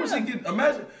that. Yeah. What was he getting?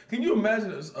 Imagine. Can you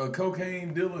imagine a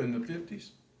cocaine dealer in the 50s?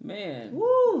 Man.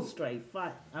 Woo, straight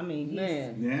fight. I mean,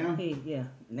 Man. Yeah.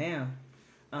 Now.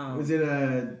 Was it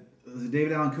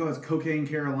David Allan Coe has Cocaine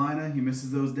Carolina. He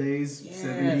misses those days. Yes.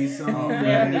 70s song.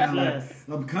 Yes.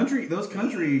 Those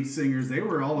country singers, they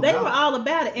were all about They were all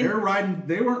about it. They were riding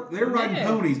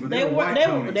ponies, but they were white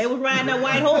ponies. They were riding a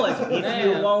white horse. If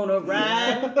you wanna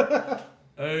ride,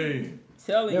 Hey.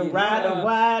 Telling you, ride a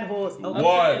white horse. Okay.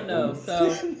 White. No,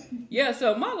 so yeah,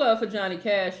 so my love for Johnny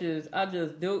Cash is I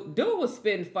just dude was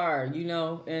spitting fire, you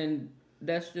know, and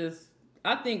that's just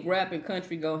I think rap and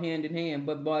country go hand in hand.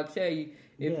 But boy, I tell you,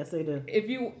 Yes, they do.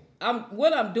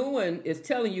 what I'm doing is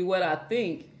telling you what I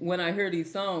think when I hear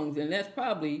these songs, and that's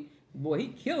probably boy he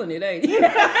killing it, ain't he?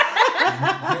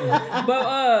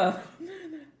 But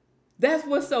that's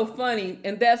what's so funny,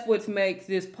 and that's what makes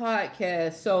this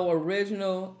podcast so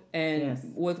original, and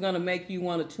what's gonna make you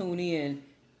want to tune in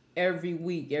every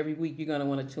week. Every week you're gonna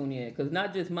want to tune in, because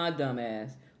not just my dumb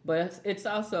ass, but it's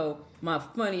also my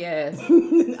funny ass.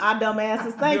 Our dumb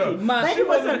asses, thank you. Thank you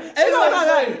for saying.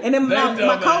 And then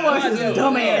my co-workers is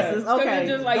dumb asses. Okay. It's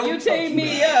just like you team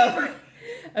me up.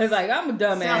 It's like I'm a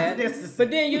dumb ass,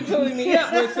 but then you tune me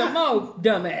up with some more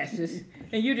dumb asses.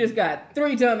 And you just got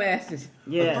 3 dumbasses.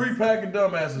 Yeah. A 3-pack of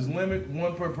dumbasses, limit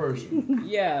 1 per person.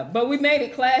 Yeah, but we made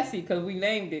it classy because we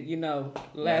named it, you know,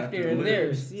 Laughter and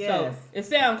Lyrics. Yes. So it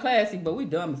sounds classy, but we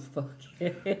dumb as fuck.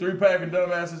 3-pack of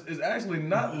dumbasses is actually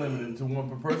not limited to 1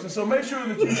 per person. So make sure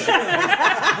that you share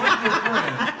with your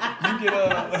friends. You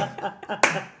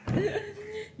can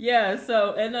Yeah.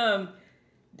 So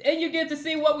and you get to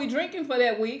see what we drinking for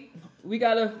that week. We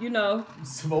gotta, you know,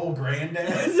 Some old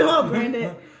granddad. So,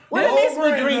 Brandon. Well, at least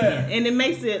we're drinking, Granddad. and it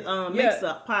makes it makes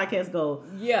the podcast go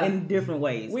in different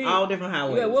ways, all different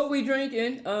highways. Yeah, what we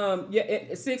drinking?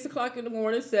 At 6 o'clock in the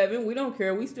morning, 7. We don't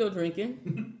care. We still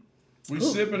drinking. We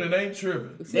sipping and ain't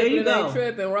tripping. There you go. Ain't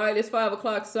tripping, right? It's 5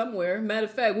 o'clock somewhere. Matter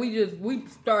of fact, we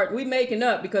making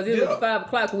up because it was 5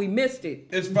 o'clock. We missed it.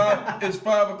 It's 5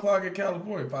 o'clock in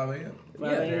California, 5 a.m. Yeah,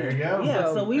 There you go.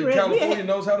 Yeah, so we And California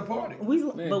knows how to party.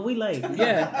 but we late.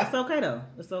 Yeah. It's okay though.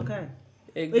 It's okay.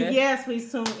 Exactly. But yes, please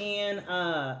tune in.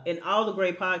 And all the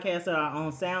great podcasts that are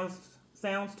on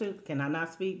SoundsTooth. Can I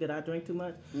not speak? Did I drink too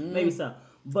much? Maybe so.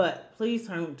 But please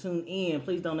tune in.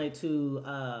 Please donate to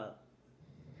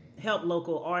help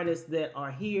local artists that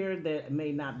are here that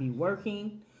may not be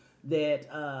working, that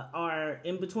are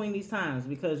in between these times,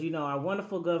 because you know our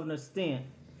wonderful Governor Stent.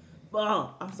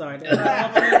 Oh, I'm sorry.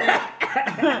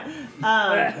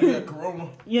 Corona.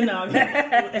 You know,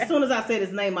 as soon as I said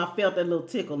his name, I felt that little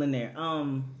tickle in there.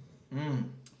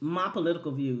 My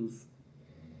political views,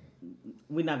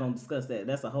 we're not gonna discuss that.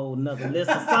 That's a whole nother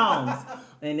list of songs,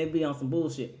 and it'd be on some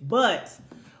bullshit. But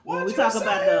when we talk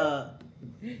about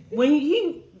when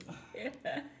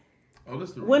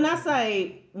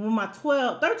my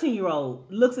 13-year-old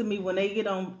looks at me when they get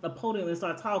on the podium and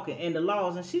start talking and the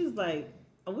laws, and she's like,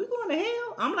 "Are we going to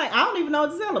hell?" I'm like, I don't even know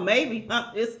what to tell her. Maybe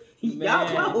it's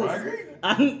y'all close.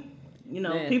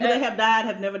 People that have died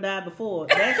have never died before.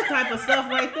 That type of stuff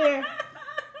right there.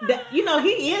 He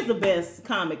is the best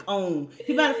comic on.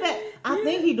 Matter of fact, I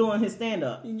think he doing his stand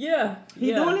up. Yeah,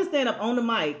 he doing his stand up on the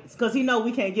mic because he know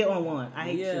we can't get on one. I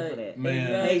hate you for that.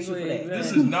 Man, I hate you for that.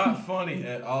 This is not funny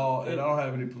at all, and I don't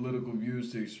have any political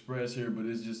views to express here, but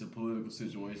it's just a political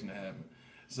situation that happened.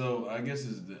 So I guess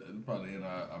it's probably in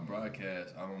our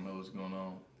broadcast. I don't know what's going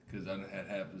on because I done had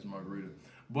half this margarita.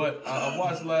 But I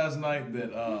watched last night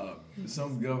that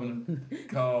some governor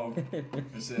called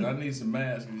and said, "I need some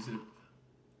masks." And he said,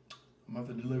 "I'm not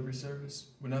the delivery service.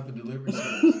 We're not the delivery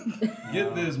service."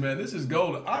 Get this, man. This is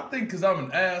golden. I think because I'm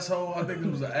an asshole, I think this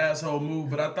was an asshole move,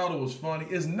 but I thought it was funny.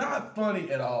 It's not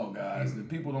funny at all, guys, that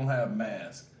people don't have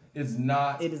masks. It is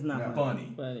not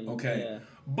funny. Okay? Yeah.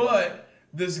 But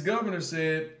this governor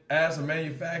said, asked a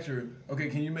manufacturer, "Okay,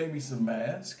 can you make me some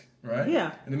masks?" Right?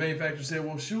 Yeah. And the manufacturer said,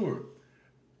 "Well, sure."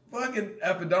 Fucking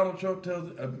after Donald Trump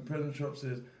President Trump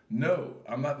says, "No,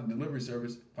 I'm not the delivery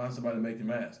service. Find somebody to make the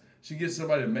mask." She gets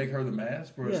somebody to make her the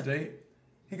mask for a state.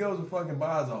 He goes and fucking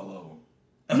buys all of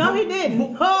them. No, he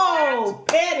didn't. Oh,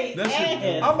 petty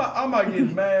ass. I might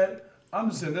get mad. I'm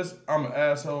just saying this. I'm an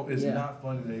asshole. It's not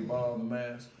funny they bought all the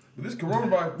masks. But this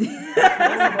coronavirus.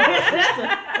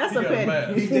 That's a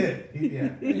petty. He did.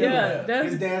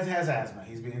 His dad has asthma.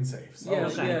 He's being safe. So.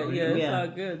 It's all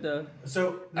good though.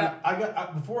 So now,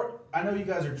 I know you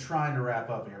guys are trying to wrap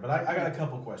up here, but I got a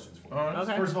couple questions for you.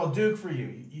 Okay. First of all, Duke, for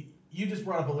you, you just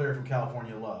brought up a lyric from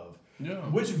California Love. Yeah.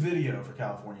 Which video for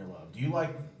California Love? Do you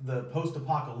like the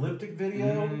post-apocalyptic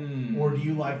video, or do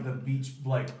you like the beach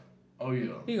Oh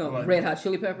yeah. You know, Red Hot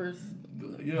Chili Peppers.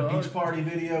 The beach party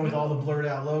video with all the blurred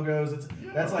out logos.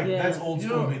 That's old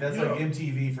school to me. That's like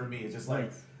MTV for me. It's just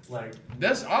like Like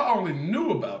I only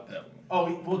knew about that one.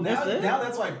 oh well now That's it?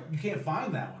 that's like you can't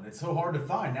find that one. It's so hard to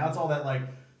find. Now it's all that like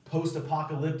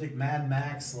post-apocalyptic Mad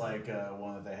Max like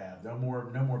one that they have. No more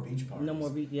beach parties. No more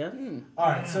beat. Yeah. All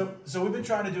right, so we've been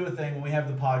trying to do a thing when we have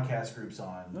the podcast groups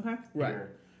on. Okay.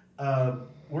 Here.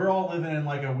 We're all living in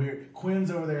like a weird. Quinn's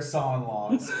over there sawing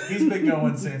logs. He's been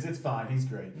going since. It's fine. He's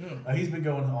great. He's been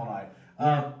going all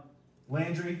night.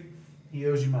 Landry, he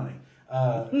owes you money.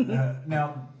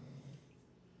 Now,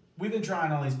 we've been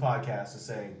trying on these podcasts to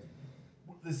say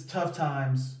this tough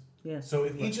times. Yes. So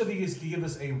if each of you guys could give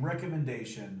us a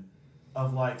recommendation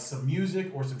of like some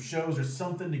music or some shows or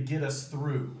something to get us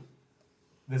through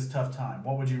this tough time,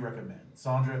 what would you recommend?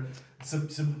 Sandra, some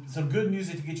good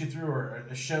music to get you through, or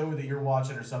a show that you're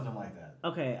watching or something like that.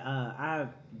 Okay, I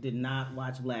did not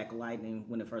watch Black Lightning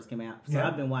when it first came out, so Yeah.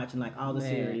 I've been watching like all the Man.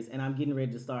 series, and I'm getting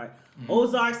ready to start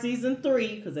Ozark season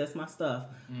 3 because that's my stuff.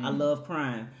 I love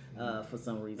crime for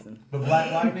some reason. But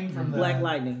Black Lightning from the Black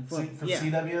Lightning from yeah.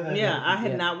 CW. I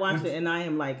had Yeah. not watched it, and I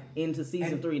am like into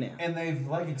season 3 now. And they've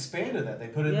like expanded that. They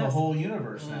put it in the Yes. whole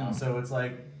universe now. So it's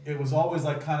like it was always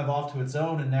like kind of off to its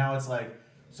own, and now it's like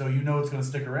so you know it's going to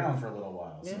stick around for a little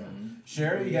while. So. Yeah.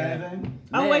 Sherry, you got anything?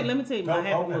 Oh Man. wait, let me tell you my Oh,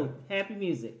 happy okay. move, happy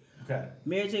music. Okay.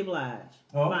 Mary J. Blige.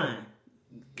 Oh, okay. Fine.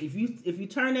 If you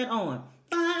turn that on,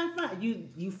 fine.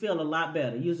 You feel a lot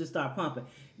better. You just start pumping.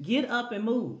 Get up and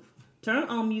move. Turn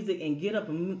on music and get up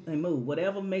and move.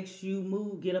 Whatever makes you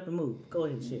move, get up and move. Go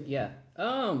ahead, shit. Yeah.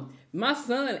 My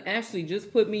son actually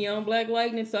just put me on Black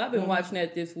Lightning, so I've been watching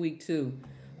that this week too.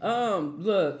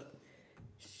 Look,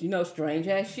 you know, strange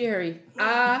ass Sherry.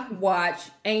 I watch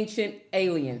Ancient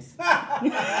Aliens.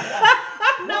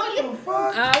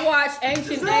 I watched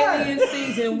Ancient Aliens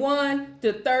season 1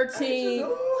 to 13,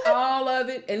 all of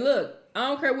it. And look, I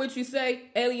don't care what you say,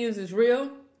 aliens is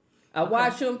real. I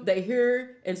watch them, they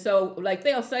hear, and so like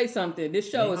they'll say something. This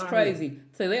show is crazy.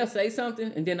 So they'll say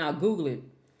something, and then I'll Google it,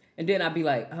 and then I'll be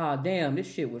like, oh damn,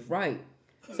 this shit was right.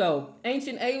 So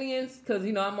Ancient Aliens, because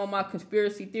you know I'm on my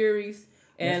conspiracy theories.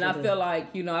 And I feel like,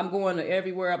 you know, I'm going to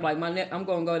everywhere. I'm like, I'm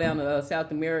going to go down to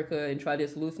South America and try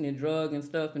this hallucinating drug and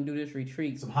stuff and do this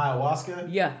retreat. Some ayahuasca?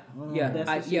 Yeah. I'm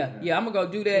going to go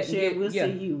do that. Shit, we'll see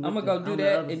you. I'm going to go do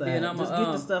that. And then I'm going to... Just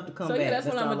get the stuff to come back. So, yeah, that's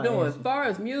what I'm all going to do. I As ask. far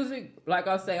as music, like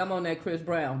I say, I'm on that Chris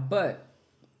Brown. But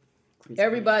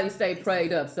everybody stay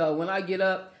prayed up. So when I get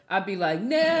up, I'd be like,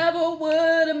 never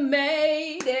would have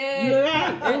made it. You're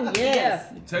right. Oh, yes.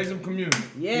 Yeah. Take some communion.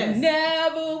 Yes.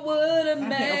 Never would have I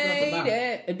can't open up the made mouth.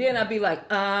 it. And then I'd be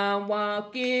like, I'm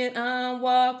walking.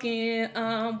 What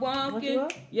you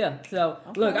up? Yeah, so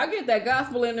look, I get that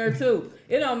gospel in there too.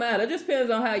 It don't matter. It just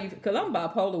depends on how you, because I'm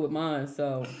bipolar with mine,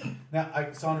 so. Now,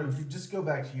 Sandra, if you just go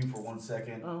back to you for 1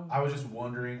 second. Oh. I was just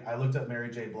wondering. I looked up Mary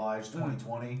J. Blige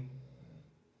 2020.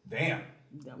 Damn.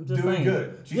 I'm just Doing saying.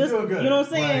 good. She's doing good. You know what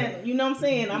I'm saying? Like, You know what I'm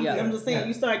saying? I'm just saying. Yeah.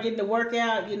 You start getting the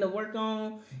workout, getting the work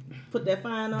on, put that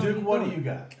fine on. Duke, what do you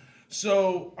got?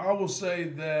 So I will say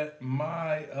that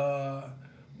my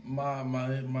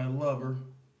lover,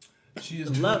 she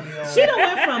is Love. putting me on. She done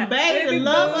went from baby to Baby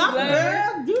love boom, up,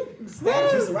 black. girl. You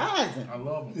status is rising. I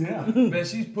love her. Yeah. Man,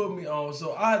 she's put me on.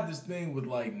 So I had this thing with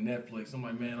like Netflix. I'm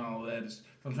like, man, all of that is.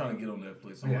 I'm trying to get on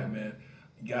Netflix. I'm Yeah. like, man,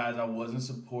 guys, I wasn't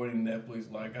supporting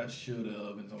Netflix like I should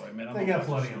have. And so I'm like, man, I'm They gonna got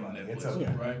watch plenty this of shit on money. Netflix, It's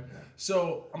okay. right?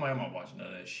 So I'm like, I'm not watching none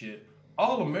of that shit.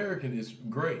 All American is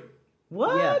great.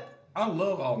 What? Yeah. I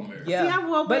love All American. Yeah, See, I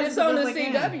woke but up it's on the just like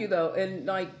CW though, and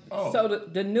like, Oh. so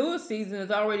the newest season is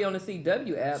already on the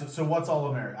CW app. So what's All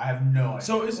American? I have no idea.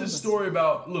 So it's a story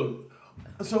about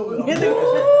So it's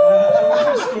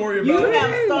a story about You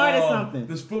have started something.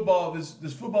 This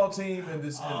football team and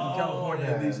this in California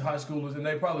and yeah. these high schoolers, and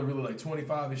they probably really like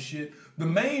 25 and shit. The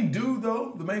main dude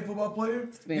though, the main football player,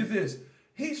 get this,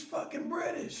 he's fucking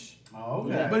British. Oh,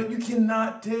 okay. But you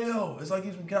cannot tell. It's like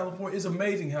he's from California. It's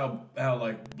amazing how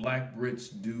like black Brits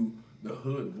do the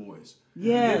hood voice.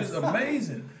 Yes. It is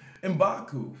amazing.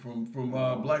 M'Baku from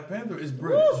Black Panther is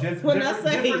British. When I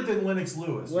say- different than Lennox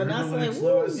Lewis. When I Remember say, Lennox woo.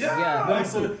 Lewis?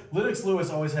 Yeah. Lennox Lewis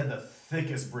always had the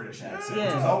thickest British accent. Yeah.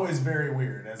 Which was always very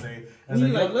weird as a You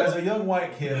like, young, look? as a young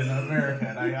white kid in America.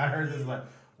 And I heard this like,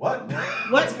 what? What?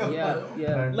 What's going Yeah, on?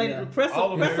 yeah. Like, Yeah. press All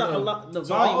the American. the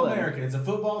So all volume button. American. It's a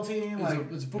football team. It's,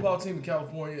 Like it's a football team in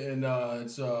California, and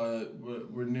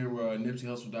we're near where Nipsey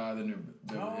Hussle died, and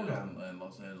they're in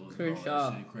Los Angeles. and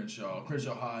all that shit.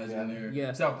 Crenshaw High is in there.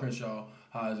 Yeah. South Crenshaw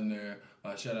High is in there.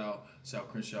 Shout out South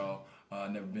Crenshaw.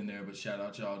 Never been there, but shout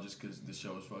out y'all just because the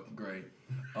show is fucking great.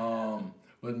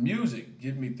 But music,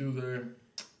 get me through there.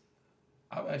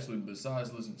 I've actually,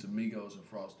 besides listening to Migos and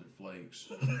Frosted Flakes,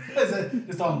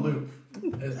 it's on loop.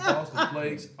 it's Frosted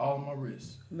Flakes all on my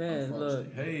wrist. Man,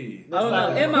 look. Hey. I don't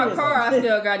know. In my car, I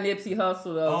still got Nipsey Hussle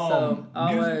though, so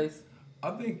always.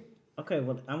 I think. Okay,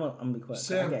 well, I'm gonna be quiet.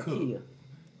 Sam Cooke.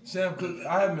 Sam Cooke.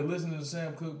 I haven't been listening to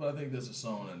Sam Cooke, but I think that's a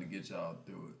song that to get y'all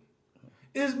through it.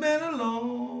 It's been a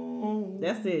long.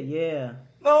 That's it. Yeah.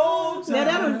 Long time.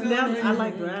 That I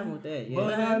like driving with that. Yeah.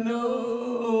 But I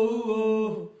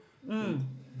know.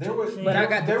 But I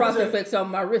got the Frosted Flakes on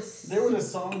my wrist. There was a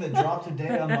song that dropped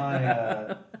today on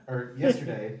my, or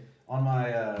yesterday, on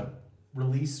my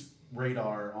release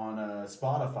radar on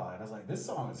Spotify. And I was like, this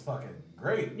song is fucking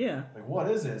great. Yeah. Like, what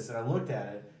is this? And I looked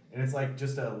at it, and it's like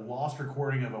just a lost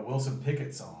recording of a Wilson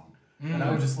Pickett song. And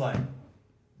I was just like,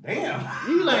 damn.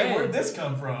 You like, where'd this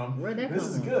come from? Where'd that come This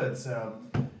is from? good. So,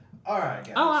 all right,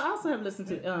 guys. Oh, I also have listened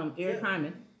to Eric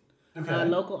Hyman. Okay.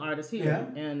 Local artist here,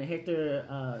 and Hector,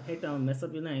 don't mess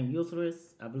up your name,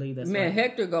 Eucharist, I believe that's Man, right.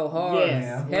 Hector go hard.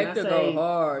 Yes. Yeah. Hector go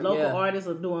hard. Local yeah. artists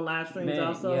are doing live streams Man,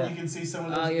 also. yeah. You can see some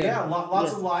of those. yeah.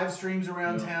 Lots of live streams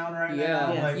around town right now. Yeah,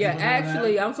 Like, yeah. people doing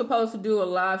Actually, that. I'm supposed to do a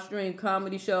live stream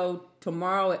comedy show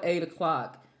tomorrow at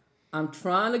 8:00. I'm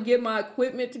trying to get my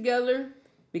equipment together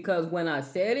because when I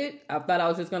said it, I thought I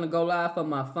was just gonna go live from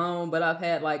my phone, but I've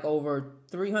had like over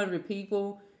 300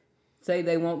 people say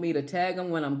they want me to tag them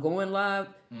when I'm going live.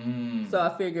 So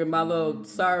I figured my little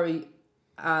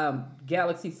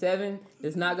Galaxy 7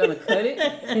 is not gonna cut it.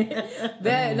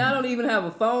 And I don't even have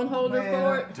a phone holder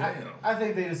for it. I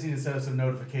think they just need to set up some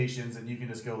notifications, and you can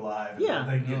just go live. And Yeah.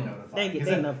 they get notified. They get 'Cause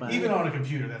that- notified. Even on a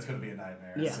computer, that's going to be a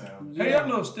nightmare. Yeah. So. Hey, y'all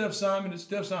know if Steph Simon's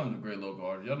a great local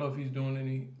artist. Y'all know if he's doing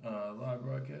any live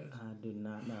broadcasts? I do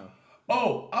not know.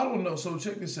 Oh, I don't know. So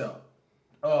check this out.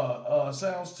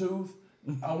 SoundsTooth.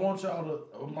 I want y'all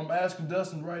to. I'm asking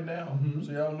Dustin right now,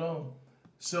 so y'all know.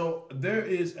 So there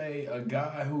is a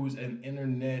guy who's an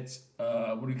internet.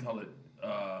 What do you call it?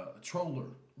 Troller,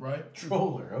 right?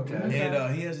 Troller. Okay.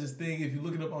 And he has this thing. If you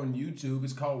look it up on YouTube,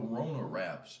 it's called Rona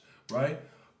Raps, right?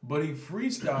 But he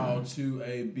freestyled to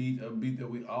a beat that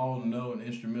we all know, an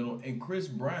instrumental. And Chris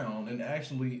Brown, and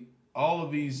actually all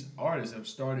of these artists have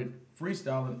started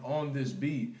freestyling on this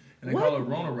beat. And they call it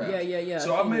Rona Raps. Yeah.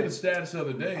 So I made a status the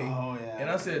other day. Oh, yeah. And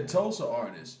I said, Tulsa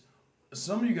artists,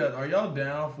 some of you guys, are y'all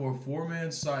down for a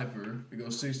 4-man cipher to go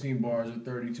 16 bars or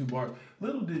 32 bars?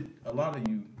 Little did a lot of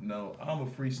you know, I'm a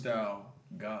freestyle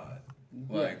god.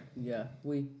 Like, Yeah,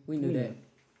 we knew that.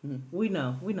 We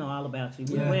know all about you.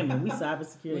 We're women. We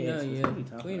cybersecurity We know, experts. yeah. What are you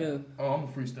talking We about? knew. oh, I'm a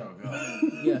freestyle god.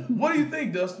 Yeah. What do you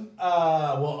think, Dustin?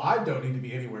 Well, I don't need to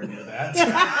be anywhere near that.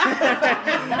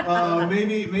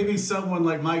 Maybe someone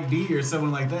like Mike D or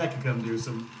someone like that could come do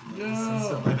some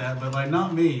stuff like that, but like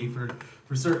not me for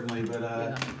certainly. But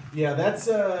that's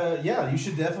you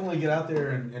should definitely get out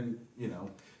there and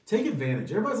take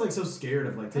advantage. Everybody's like so scared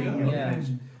of like taking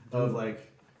advantage of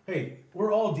like, hey,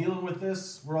 we're all dealing with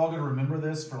this. We're all gonna remember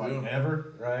this for like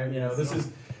ever, right? This is.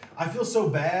 I feel so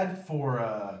bad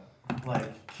for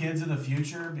like kids in the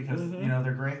future because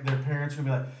their parents are gonna be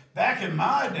like, back in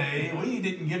my day, we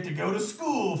didn't get to go to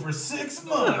school for 6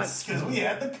 months because we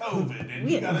had the COVID, and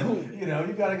you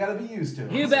gotta be used to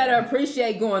it. You better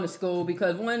appreciate going to school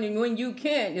because when you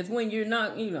can't, it's when you're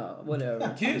not,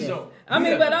 whatever. Kids don't. I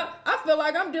mean, but I feel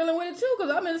like I'm dealing with it too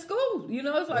because I'm in school.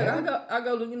 It's like I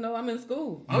go to, I'm in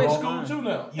school. I'm in school too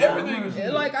now. Everything is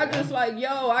It's like I just like,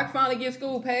 I finally get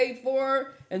school paid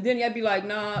for, and then I'd be like,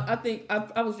 nah. I think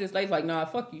I was just like, nah,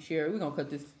 fuck you, Sherry. We're gonna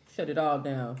shut it all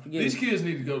down. Forget These it. kids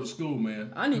need to go to school,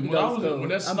 man. I need to go to school. When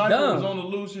that I'm sniper done. was on the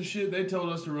loose and shit, they told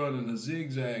us to run in a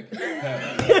zigzag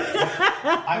pattern.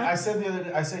 I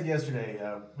said yesterday,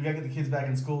 we gotta get the kids back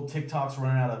in school. TikTok's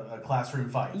running out of classroom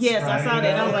fights. Yes, right? I saw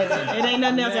that. I was like, it ain't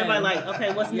nothing else. Everybody like,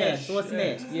 okay, what's Yeah. next? What's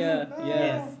next? Yeah.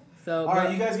 Yes. So, All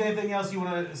right, you guys got anything else you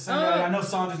want to send out? I know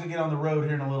Sandra's gonna get on the road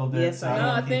here in a little bit. Yes, so I No,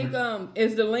 wanna I keep think her-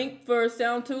 is the link for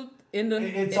SoundTooth in the.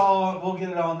 It's all. We'll get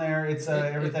it on there. It's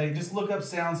everything. Just look up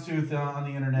SoundsTooth on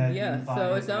the internet. Yeah, You can find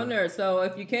so it. it's on there. So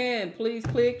if you can, please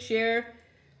click, share,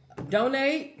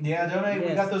 donate. Yeah, donate. We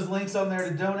Yes. got those links on there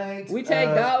to donate. We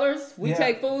take dollars. We yeah.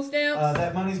 take food stamps.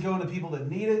 That money's going to people that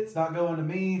need it. It's not going to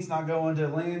me. It's not going to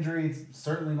Landry. It's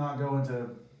certainly not going to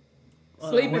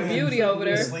Sleeping Wayne. Beauty over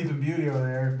there. Sleeping Beauty over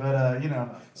there. But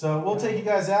so we'll take you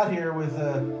guys out here with.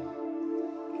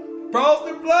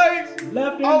 Frosted Flakes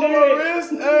Left all on and my right.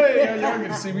 wrist. Hey, y'all get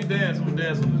to see me dance. I'm gonna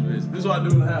dance on this wrist. This is what I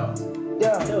do in the house.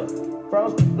 Yeah,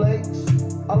 frosted flakes,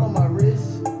 all on my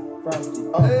wrist. Frosty,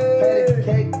 patty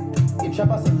cake, you chop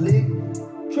out some lick.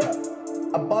 Trap,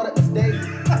 I bought it a steak.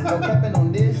 No capping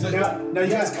on this. Now you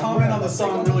guys comment on the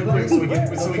song really quick so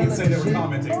we can say that we're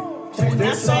commenting.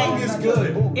 This song is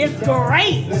good. It's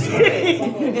great.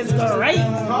 It's great.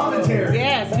 Commentary.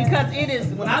 Yes, because it is.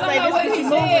 When I I, say don't know what this he is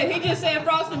said. He just said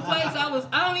Frosted Flakes.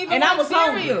 I don't even and like I was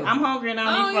cereal. hungry. I'm hungry and I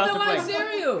I don't don't eat even Frosted like Flakes.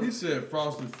 cereal. He said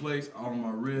Frosted Flakes on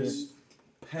my wrist,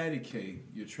 patty cake,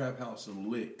 your trap house a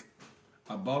lick.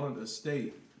 I bought it a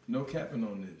steak, no capping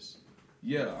on this.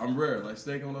 Yeah, I'm rare, like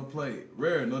steak on a plate.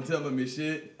 Rare, no telling me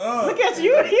shit. Look at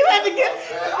you. You had to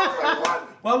get.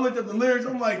 When I looked at the lyrics,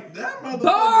 I'm like, that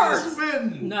Bars! motherfucker is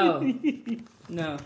spitting. No. No.